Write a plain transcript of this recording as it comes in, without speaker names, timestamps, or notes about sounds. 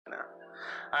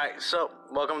Alright, so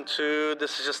welcome to,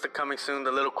 this is just the coming soon,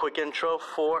 the little quick intro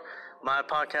for my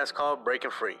podcast called Breaking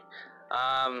Free.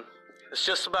 It's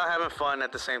just about having fun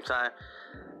at the same time,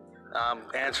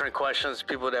 answering questions,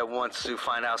 people that want to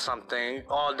find out something,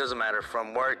 all doesn't matter,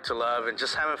 from work to love, and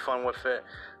just having fun with it,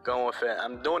 going with it.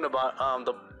 I'm doing about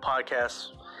the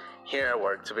podcast here at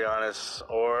work, to be honest,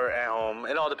 or at home,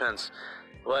 it all depends.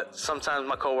 But sometimes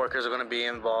my coworkers are going to be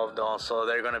involved also.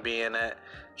 They're going to be in it,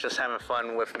 just having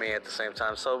fun with me at the same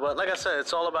time. So, but like I said,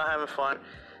 it's all about having fun,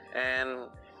 and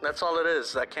that's all it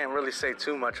is. I can't really say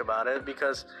too much about it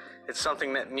because it's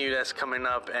something that new that's coming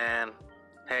up. And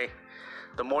hey,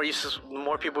 the more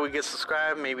people we get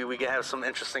subscribed, maybe we can have some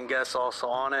interesting guests also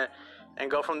on it, and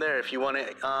go from there. If you want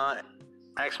to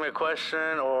ask me a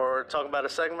question or talk about a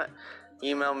segment,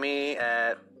 email me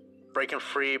at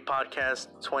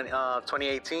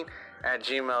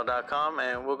breakingfreepodcast2018@gmail.com,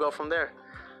 and we'll go from there.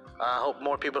 I hope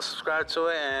more people subscribe to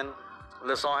it, and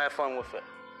let's all have fun with it.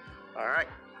 All right.